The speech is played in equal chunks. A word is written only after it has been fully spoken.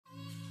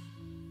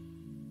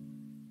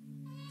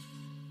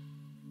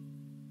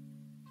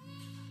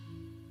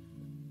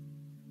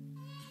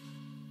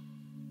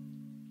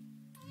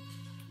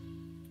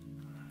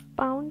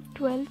Pound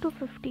 12 to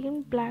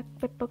 15 black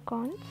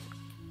peppercorns.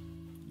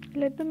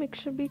 Let the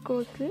mixture be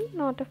coarsely,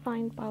 not a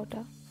fine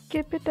powder.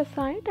 Keep it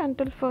aside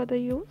until further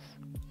use.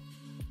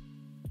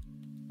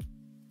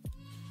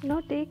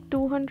 Now take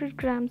 200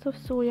 grams of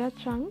soya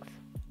chunks.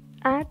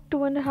 Add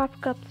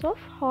 2.5 cups of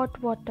hot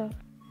water.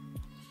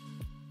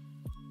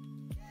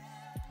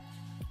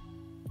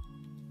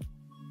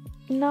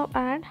 Now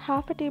add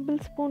half a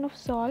tablespoon of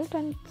salt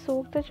and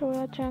soak the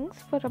soya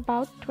chunks for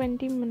about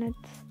 20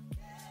 minutes.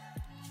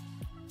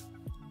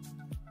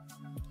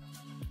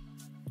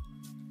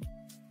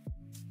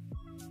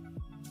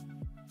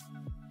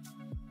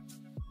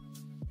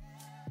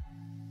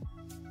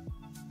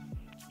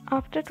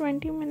 After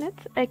 20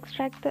 minutes,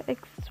 extract the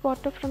excess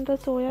water from the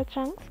soya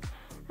chunks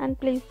and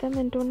place them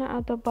into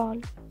another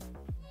bowl.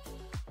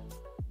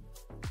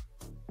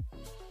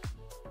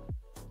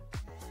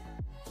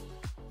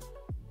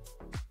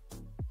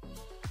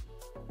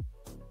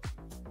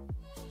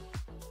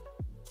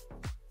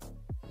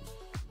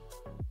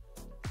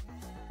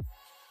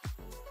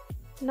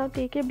 Now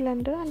take a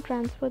blender and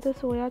transfer the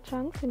soya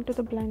chunks into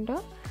the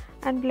blender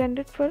and blend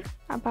it for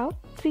about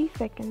 3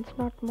 seconds,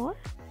 not more.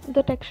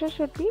 The texture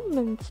should be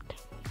minced.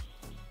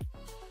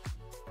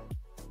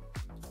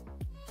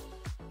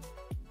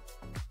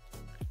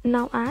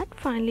 Now add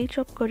finely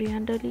chopped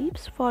coriander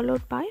leaves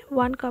followed by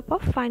 1 cup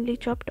of finely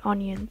chopped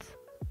onions.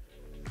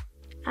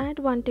 Add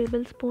 1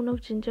 tablespoon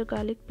of ginger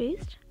garlic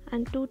paste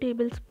and 2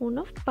 tablespoons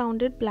of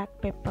pounded black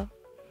pepper.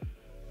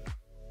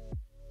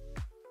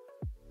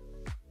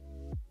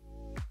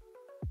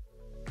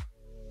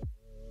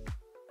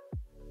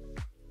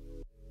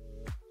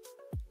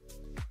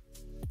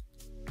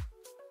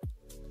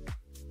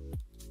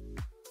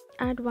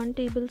 Add 1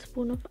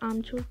 tablespoon of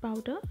amchur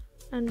powder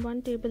and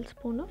 1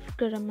 tablespoon of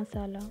garam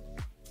masala.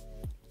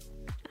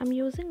 I'm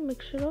using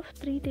mixture of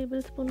 3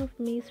 tablespoons of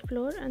maize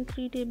flour and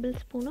 3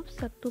 tablespoons of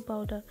sattu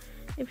powder.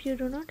 If you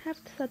do not have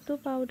sattu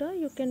powder,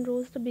 you can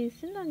roast the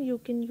basin and you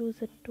can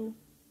use it too.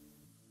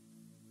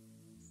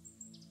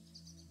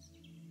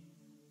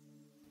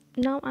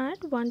 Now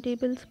add 1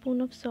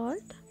 tablespoon of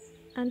salt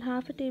and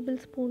half a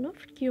tablespoon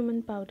of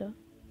cumin powder,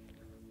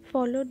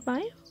 followed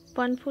by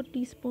 1/4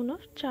 teaspoon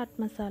of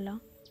chaat masala.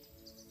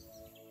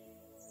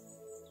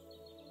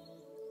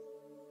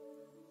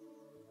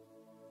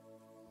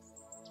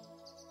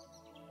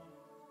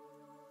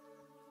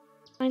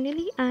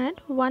 Finally add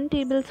 1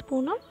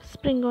 tablespoon of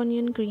spring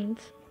onion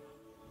greens.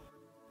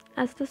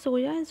 As the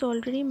soya is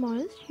already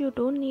moist, you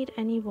don't need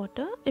any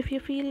water. If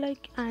you feel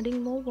like adding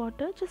more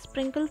water, just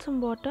sprinkle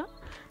some water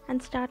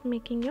and start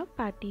making your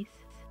patties.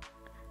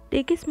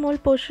 Take a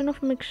small portion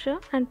of mixture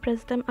and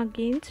press them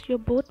against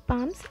your both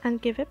palms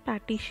and give a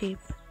patty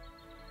shape.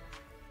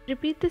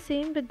 Repeat the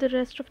same with the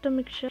rest of the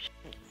mixture.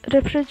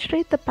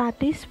 Refrigerate the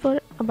patties for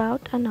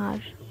about an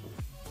hour.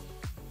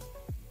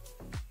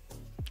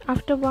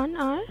 After 1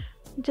 hour,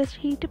 just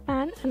heat a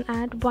pan and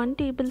add 1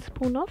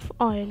 tablespoon of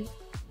oil.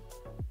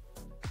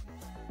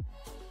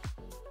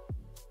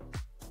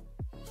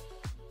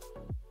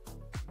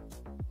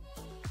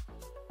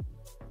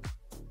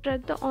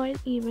 Spread the oil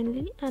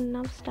evenly and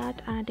now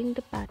start adding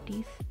the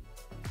patties.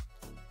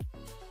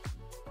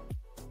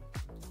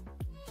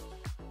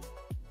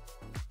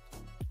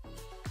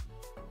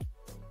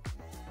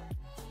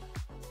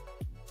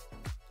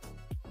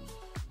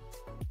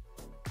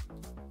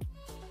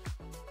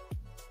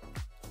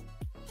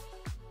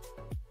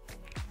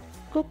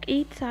 Cook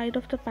each side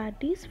of the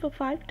patties for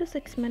 5 to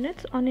 6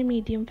 minutes on a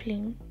medium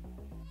flame.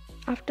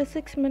 After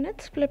 6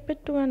 minutes, flip it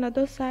to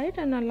another side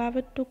and allow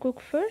it to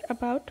cook for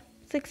about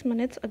 6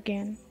 minutes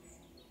again.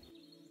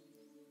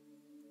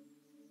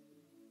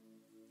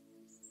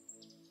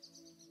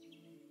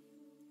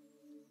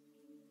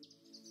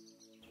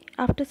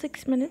 After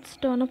 6 minutes,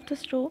 turn off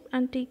the stove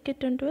and take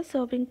it into a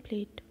serving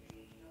plate.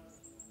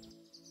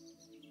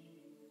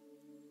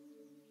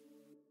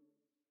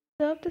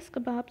 Serve this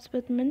kebabs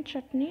with mint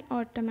chutney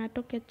or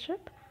tomato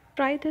ketchup.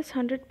 Try this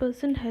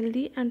 100%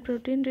 healthy and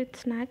protein-rich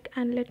snack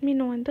and let me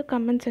know in the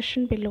comment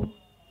section below.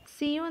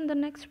 See you in the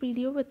next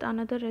video with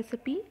another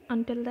recipe.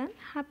 Until then,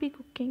 happy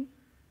cooking.